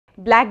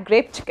black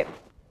grape chicken.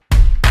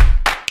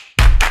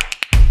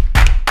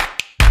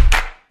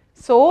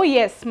 So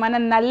yes, మన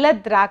నల్ల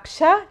ద్రాక్ష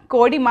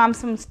కోడి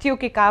మాంసం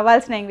స్ట్యూకి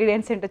కావాల్సిన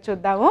ఇంగ్రీడియంట్స్ ఏంటో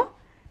చూద్దాము.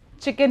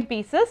 చికెన్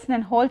పీసెస్,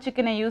 నేను హోల్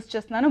చికెన్ యూజ్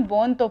చేస్తున్నాను.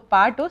 బోన్తో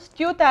పాటు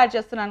స్ట్యూ తయారు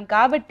చేస్తున్నాను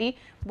కాబట్టి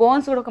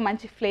బోన్స్ కూడా ఒక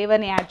మంచి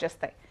ఫ్లేవర్ని యాడ్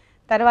చేస్తాయి.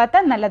 తర్వాత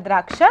నల్ల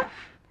ద్రాక్ష,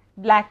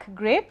 బ్లాక్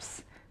గ్రేప్స్,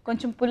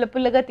 కొంచెం పుల్ల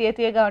పుల్లగా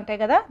తీయగా ఉంటాయి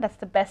కదా,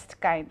 దట్స్ ద బెస్ట్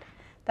కైండ్.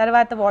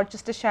 తర్వాత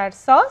వార్చెస్టర్షైర్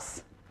సాస్,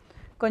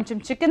 కొంచెం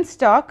చికెన్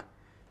స్టాక్,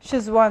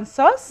 షెజ్వాన్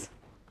సాస్,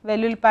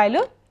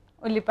 వెల్లుల్లిపాయలు,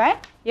 ఉల్లిపాయ,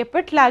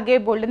 ఎప్పటిలాగే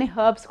బోల్డని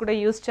హర్బ్స్ కూడా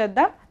యూజ్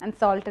చేద్దాం. అండ్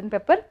సాల్ట్ అండ్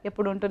పెప్పర్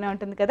ఎప్పుడు ఉంటూనే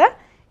ఉంటుంది కదా.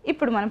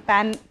 ఇప్పుడు మనం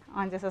ప్యాన్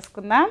ఆన్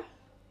చేసేసుకుందాం.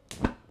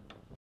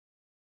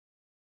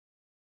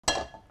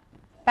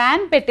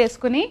 ప్యాన్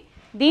పెట్టేసుకుని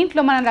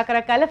దీంట్లో మనం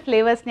రకరకాల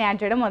ఫ్లేవర్స్ని యాడ్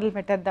చేయడం మొదలు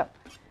పెట్టేద్దాం.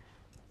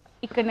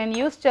 ఇక్కడ నేను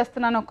యూజ్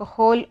చేస్తున్నాను ఒక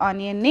హోల్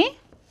ఆనియన్ని.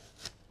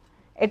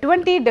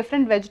 ఎటువంటి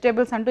డిఫరెంట్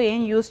వెజిటేబుల్స్ అంటూ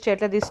ఏం యూజ్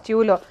చేయట్లేదు ఈ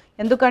స్ట్యూలో,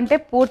 ఎందుకంటే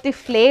పూర్తి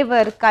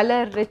flavour,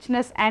 colour,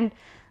 richness and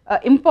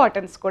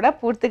importance కూడా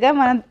పూర్తిగా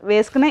మనం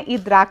వేసుకునే ఈ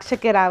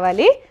ద్రాక్షకే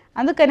రావాలి.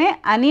 అందుకనే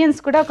ఆనియన్స్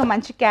కూడా ఒక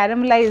మంచి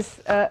క్యారమలైజ్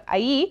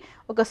అయ్యి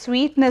ఒక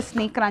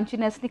స్వీట్నెస్ని,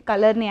 క్రంచీనెస్ని,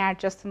 కలర్ని యాడ్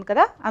చేస్తుంది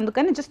కదా,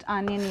 అందుకని జస్ట్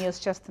ఆనియన్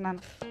యూజ్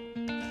చేస్తున్నాను.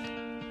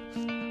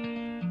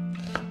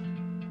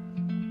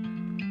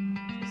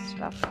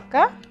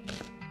 రఫ్గా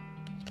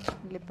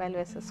ఉల్లిపాయలు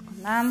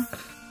వేసేసుకుందాం.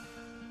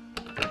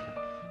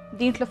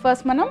 దీంట్లో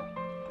ఫస్ట్ మనం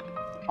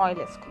ఆయిల్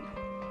వేసుకుందాం.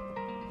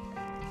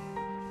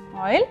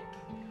 ఆయిల్,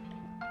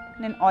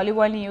 నేను ఆలివ్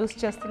ఆయిల్ని యూజ్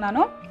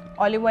చేస్తున్నాను.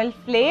 Olive oil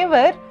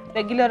flavour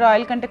regular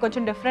oil కంటే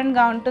కొంచెం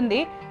డిఫరెంట్గా ఉంటుంది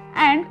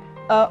అండ్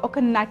ఒక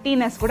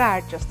నటీనెస్ కూడా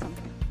యాడ్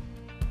చేస్తుంది.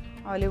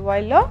 ఆలివ్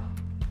ఆయిల్లో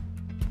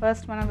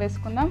ఫస్ట్ మనం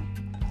వేసుకుందాం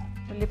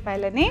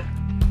ఉల్లిపాయలని.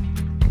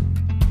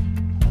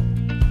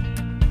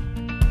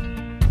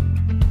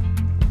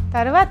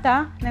 తర్వాత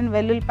నేను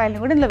వెల్లుల్లిపాయలని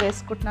కూడా ఇందులో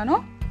వేసుకుంటున్నాను,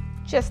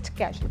 జస్ట్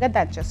క్యాజువల్గా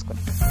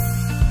దంచేసుకుని.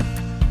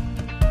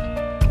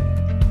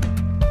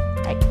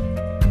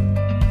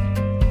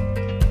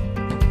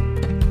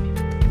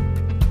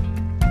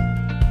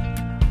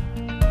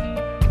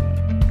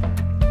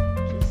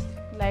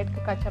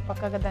 లైట్గా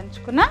కచ్చపక్కగా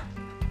దంచుకున్న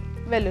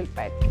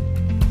వెల్లుల్లిపాయలు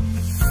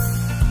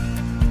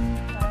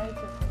ఫ్రై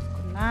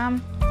చేసేసుకున్నాం.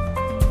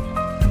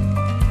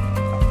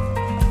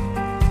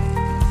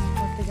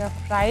 కొద్దిగా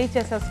ఫ్రై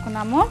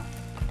చేసేసుకున్నాము.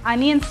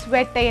 ఆనియన్స్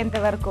స్వెట్ అయ్యేంత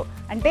వరకు,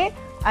 అంటే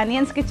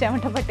ఆనియన్స్కి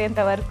చెమట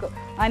పట్టేంత వరకు,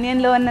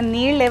 ఆనియన్లో ఉన్న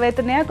నీళ్ళు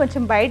ఏవైతున్నాయో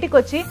కొంచెం బయటికి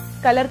వచ్చి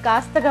కలర్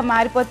కాస్తగా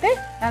మారిపోతే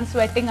దాన్ని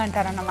స్వెట్టింగ్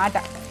అంటారన్నమాట.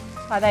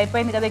 అది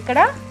అయిపోయింది కదా ఇక్కడ.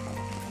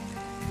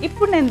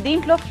 ఇప్పుడు నేను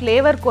దీంట్లో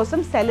ఫ్లేవర్ కోసం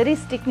సెలరీ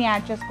స్టిక్ని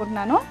యాడ్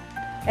చేసుకుంటున్నాను.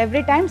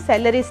 ఎవ్రీ టైమ్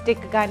సెలరీ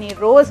స్టిక్ కానీ,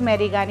 రోజ్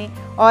మెరీ కానీ,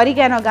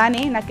 ఆరిగానో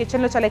కానీ నా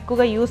కిచెన్లో చాలా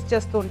ఎక్కువగా యూజ్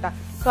చేస్తూ ఉంటాను.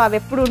 సో అవి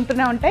ఎప్పుడు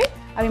ఉంటూనే ఉంటాయి,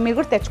 అవి మీరు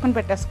కూడా తెచ్చుకొని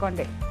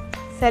పెట్టేసుకోండి.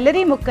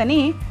 సెలరీ ముక్కని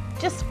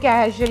జస్ట్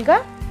క్యాజువల్గా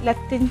ఇలా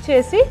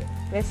తించేసి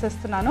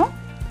వేసేస్తున్నాను,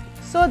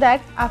 సో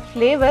దాట్ ఆ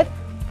ఫ్లేవర్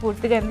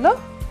పూర్తిగా ఇందులో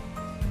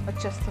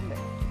వచ్చేస్తుంది.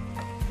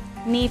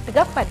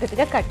 నీట్గా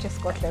పద్ధతిగా కట్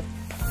చేసుకోవట్లేదు.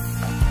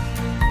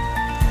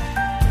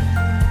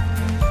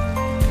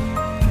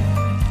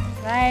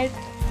 రైట్,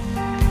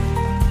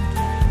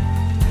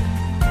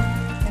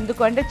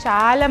 ఎందుకంటే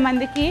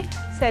చాలామందికి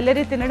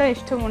సెలరీ తినడం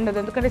ఇష్టం ఉండదు,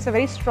 ఎందుకంటే it's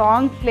very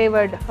strong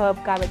flavoured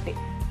herb కాబట్టి.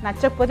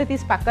 నచ్చకపోతే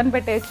తీసి పక్కన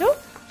పెట్టేయచ్చు.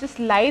 జస్ట్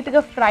లైట్గా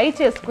ఫ్రై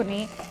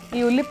చేసుకుని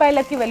ఈ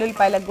ఉల్లిపాయలకి,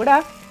 వెల్లుల్లిపాయలకు కూడా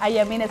ఆ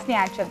యమ్మీనెస్ని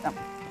యాడ్ చేద్దాం.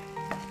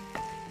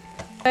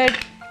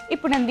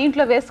 ఇప్పుడు నేను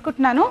దీంట్లో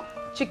వేసుకుంటున్నాను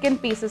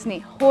చికెన్ పీసెస్ని,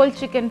 హోల్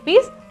చికెన్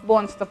పీస్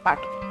బోన్స్తో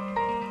పాటు.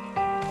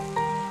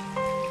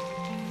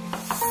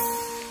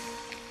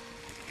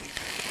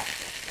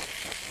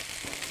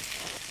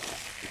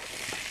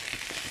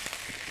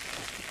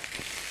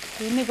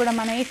 దీన్ని కూడా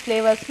మనం ఈ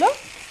ఫ్లేవర్స్లో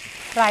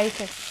ఫ్రై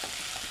చేస్తాం.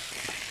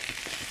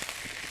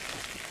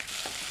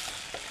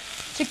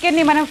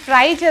 చికెన్ని మనం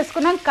ఫ్రై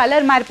చేసుకున్నాం,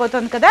 కలర్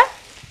మారిపోతుంది కదా.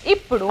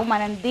 ఇప్పుడు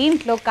మనం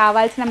దీంట్లో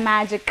కావాల్సిన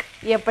మ్యాజిక్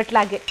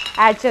ఎప్పట్లాగే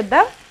యాడ్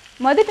చేద్దాం.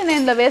 మొదట నేను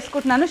ఇందులో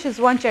వేసుకుంటున్నాను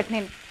షెజ్వాన్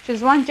చట్నీని.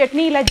 షెజ్వాన్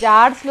చట్నీ ఇలా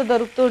జార్స్లో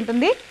దొరుకుతూ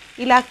ఉంటుంది.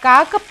 ఇలా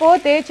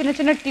కాకపోతే చిన్న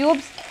చిన్న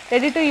tubes,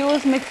 ready to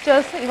use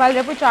mixtures ఇవాళ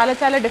రేపు చాలా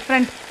చాలా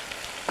డిఫరెంట్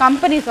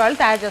కంపెనీస్ వాళ్ళు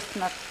తయారు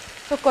చేస్తున్నారు.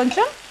 సో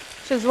కొంచెం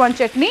షెజ్వాన్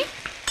చట్నీ.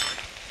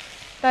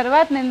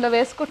 తర్వాత నేను ఇందులో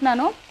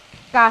వేసుకుంటున్నాను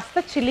కాస్త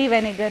చిల్లీ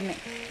వెనిగర్ని,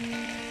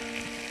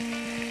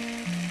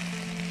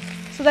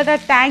 సో దట్ ఆ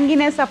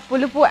ట్యాంగినెస్, ఆ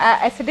పులుపు,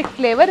 అసిడిక్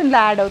ఫ్లేవర్ ఇందులో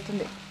యాడ్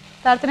అవుతుంది.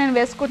 తర్వాత నేను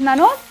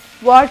వేసుకుంటున్నాను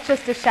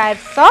వార్చెస్టర్షైర్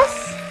సాస్.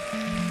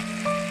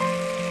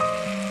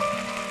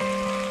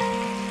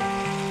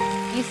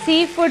 ఈ సీ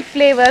ఫుడ్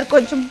ఫ్లేవర్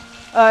కొంచెం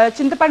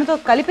చింతపండుతో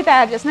కలిపి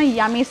తయారు చేసిన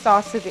యమీ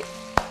సాస్ ఇది.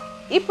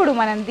 ఇప్పుడు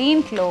మనం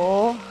దీంట్లో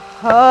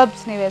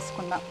హర్బ్స్ని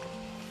వేసుకుందాం.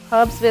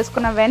 హర్బ్స్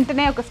వేసుకున్న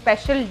వెంటనే ఒక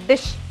స్పెషల్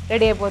డిష్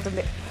రెడీ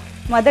అయిపోతుంది.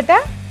 మొదట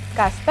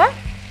కాస్త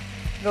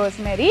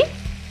rosemary,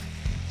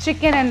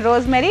 chicken and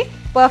rosemary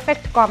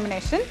perfect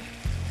combination.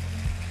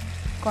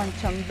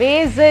 కొంచెం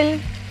బేసిల్,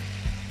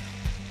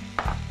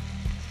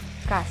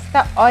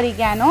 కాస్త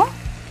ఆరిగానో,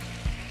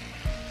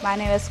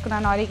 బాగానే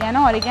వేసుకున్నాను ఆరిగానో.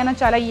 ఆరిగానో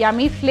చాలా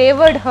యమీ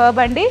ఫ్లేవర్డ్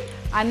హర్బ్ అండి,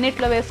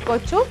 అన్నిట్లో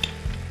వేసుకోవచ్చు,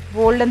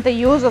 బోల్డ్ అంత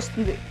యూజ్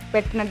వస్తుంది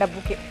పెట్టిన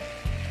డబ్బుకి.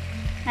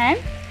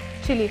 And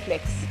chilli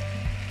flakes.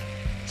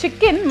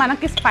 చికెన్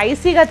మనకి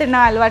స్పైసీగా తిన్న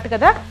అలవాటు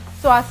కదా,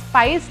 సో ఆ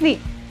స్పైస్ని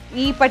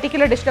ఈ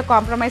పర్టిక్యులర్ డిష్లో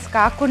కాంప్రమైజ్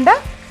కాకుండా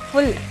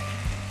ఫుల్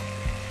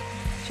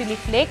చిల్లీ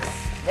ఫ్లేక్స్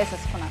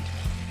వేసేసుకున్నాను.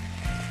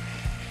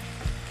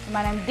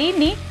 మనం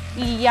దీన్ని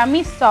ఈ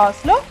యమ్మీ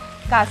సాస్లో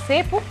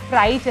కాసేపు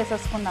ఫ్రై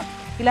చేసేసుకుందాం.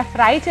 ఇలా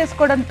ఫ్రై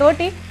చేసుకోవడంతో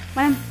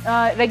మనం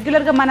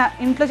రెగ్యులర్గా మన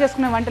ఇంట్లో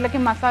చేసుకునే వంటలకి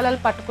మసాలాలు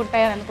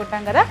పట్టుకుంటాయని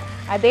అనుకుంటాం కదా,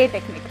 అదే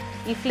టెక్నిక్.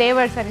 ఈ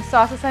ఫ్లేవర్స్ అని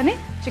సాసెస్ అని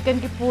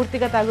చికెన్కి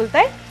పూర్తిగా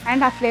తగులుతాయి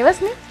అండ్ ఆ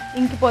ఫ్లేవర్స్ని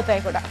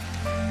ఇంకిపోతాయి కూడా.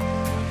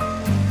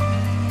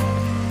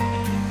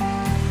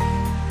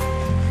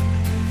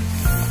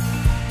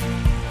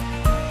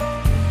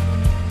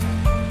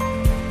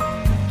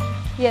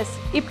 ఎస్,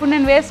 ఇప్పుడు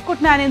నేను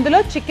వేసుకుంటున్నాను ఇందులో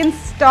చికెన్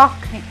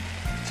స్టాక్ని.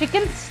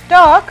 చికెన్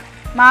స్టాక్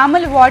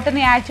మామూలు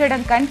వాటర్ని యాడ్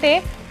చేయడం కంటే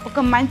ఒక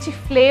మంచి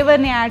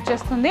ఫ్లేవర్ని యాడ్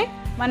చేస్తుంది.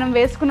 మనం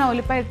వేసుకున్న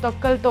ఉల్లిపాయ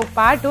తొక్కలతో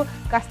పాటు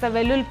కాస్త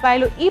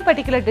వెల్లుల్లిపాయలు, ఈ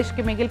పర్టికులర్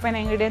డిష్కి మిగిలిపోయిన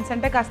ఇంగ్రీడియంట్స్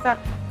అంటే కాస్త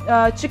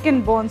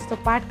చికెన్ బోన్స్తో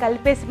పాటు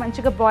కలిపేసి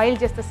మంచిగా బాయిల్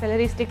చేస్తే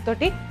సెలరీ స్టిక్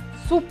తోటి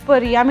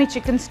సూపర్ యమ్మీ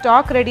చికెన్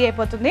స్టాక్ రెడీ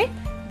అయిపోతుంది.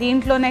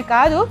 దీంట్లోనే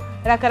కాదు,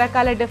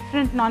 రకరకాల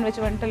డిఫరెంట్ నాన్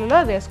వెజ్ వంటలలో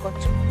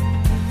వేసుకోవచ్చు.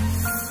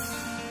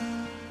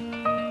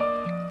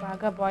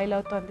 బాగా బాయిల్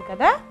అవుతుంది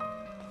కదా,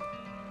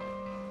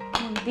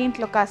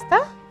 దీంట్లో కాస్త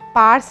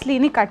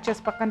పార్స్లీని కట్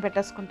చేసి పక్కన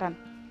పెట్టేసుకుంటాను.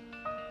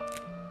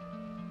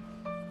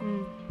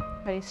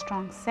 Very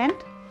strong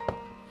cent.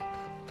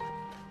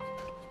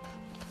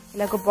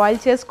 ఇలాగ బాయిల్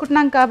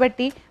చేసుకుంటున్నాం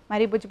కాబట్టి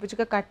మరీ బుజ్జి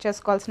బుజ్జిగా కట్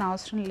చేసుకోవాల్సిన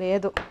అవసరం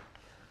లేదు.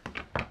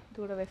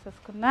 దూడ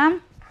వేసేసుకుందాం.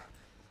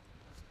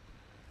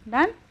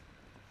 డన్.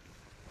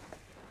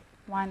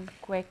 One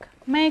quick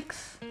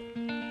mix.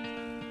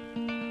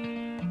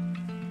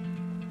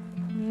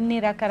 అన్ని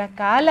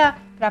రకరకాల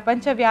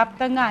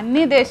ప్రపంచవ్యాప్తంగా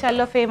అన్ని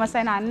దేశాల్లో ఫేమస్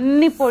అయిన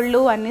అన్ని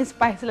పొళ్ళు, అన్ని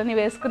స్పైసులని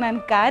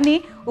వేసుకున్నాను, కానీ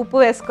ఉప్పు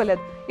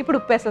వేసుకోలేదు. ఇప్పుడు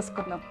ఉప్పు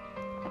వేసేసుకుందాం.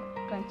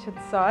 కొంచెం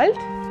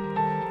సాల్ట్,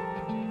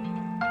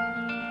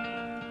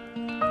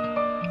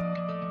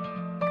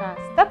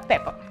 కాస్త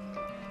పెప్పర్.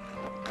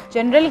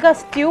 జనరల్గా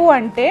స్ట్యూ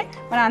అంటే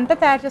మనం అంతా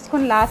తయారు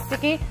చేసుకుని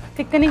లాస్ట్కి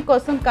థిక్కనింగ్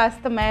కోసం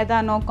కాస్త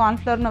మైదానో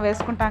కార్న్ఫ్లోర్నో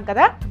వేసుకుంటాం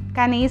కదా,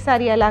 కానీ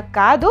ఈసారి అలా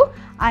కాదు.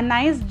 ఆ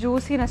నైస్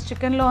జ్యూసీనెస్,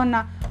 చికెన్లో ఉన్న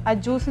ఆ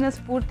జ్యూసీనెస్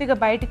పూర్తిగా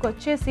బయటికి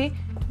వచ్చేసి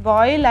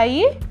బాయిల్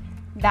అయ్యి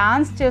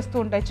డాన్స్ చేస్తూ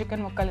ఉంటాయి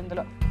చికెన్ ముక్కలు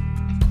ఇందులో.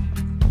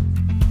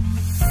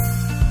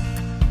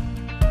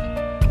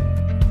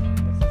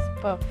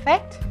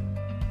 Perfect,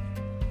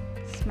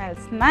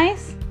 smells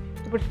nice.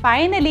 ఇప్పుడు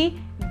ఫైనలీ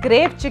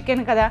గ్రేప్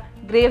చికెన్ కదా,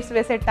 గ్రేప్స్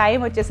వేసే టైం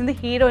వచ్చేసింది.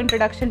 హీరో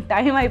ఇంట్రొడక్షన్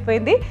టైం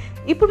అయిపోయింది.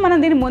 ఇప్పుడు మనం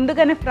దీన్ని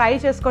ముందుగానే ఫ్రై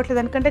చేసుకోవట్లేదు,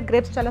 ఎందుకంటే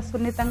గ్రేప్స్ చాలా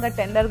సున్నితంగా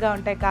టెండర్గా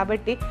ఉంటాయి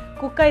కాబట్టి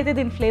కుక్ అయితే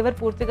దీని ఫ్లేవర్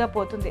పూర్తిగా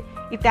పోతుంది.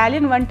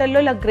 ఇటాలియన్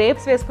వంటల్లో ఇలా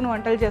గ్రేప్స్ వేసుకుని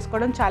వంటలు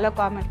చేసుకోవడం చాలా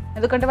కామన్,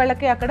 ఎందుకంటే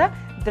వాళ్ళకి అక్కడ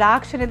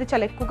ద్రాక్ష అనేది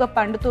చాలా ఎక్కువగా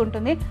పండుతూ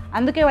ఉంటుంది.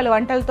 అందుకే వాళ్ళ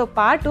వంటలతో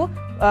పాటు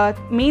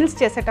మీల్స్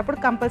చేసేటప్పుడు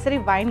కంపల్సరీ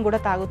వైన్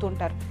కూడా తాగుతూ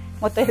ఉంటారు.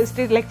 మొత్తం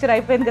హిస్టరీ లెక్చర్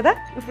అయిపోయింది కదా,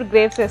 ఇప్పుడు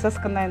గ్రేప్స్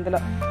వేసేసుకుందాం ఇందులో.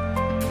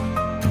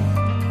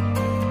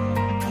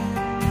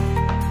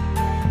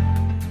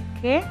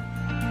 ఓకే,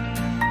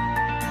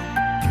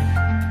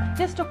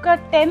 జస్ట్ ఒక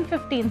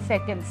 10-15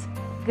 సెకండ్స్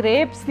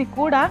గ్రేప్స్ని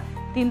కూడా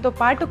దీంతో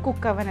పాటు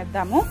కుక్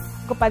అవ్వనిద్దాము.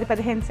 ఒక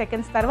 10-15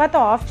 సెకండ్స్ తర్వాత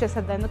ఆఫ్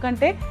చేసేద్దాం,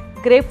 ఎందుకంటే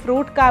గ్రేప్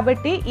ఫ్రూట్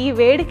కాబట్టి ఈ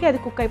వేడికి అది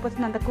కుక్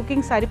అయిపోతుంది, అంత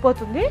కుకింగ్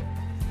సరిపోతుంది.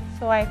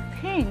 So I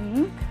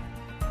think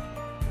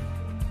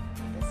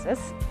this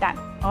is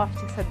done. Of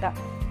చేసేద్దాం.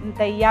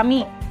 ఇంత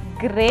యమ్మీ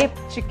గ్రేప్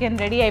చికెన్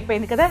రెడీ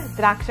అయిపోయింది కదా,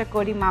 ద్రాక్ష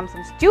కోడి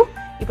మాంసం స్ట్యూ.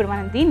 ఇప్పుడు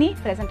మనం దీన్ని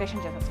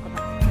ప్రెజెంటేషన్ చేసేసుకుందాం.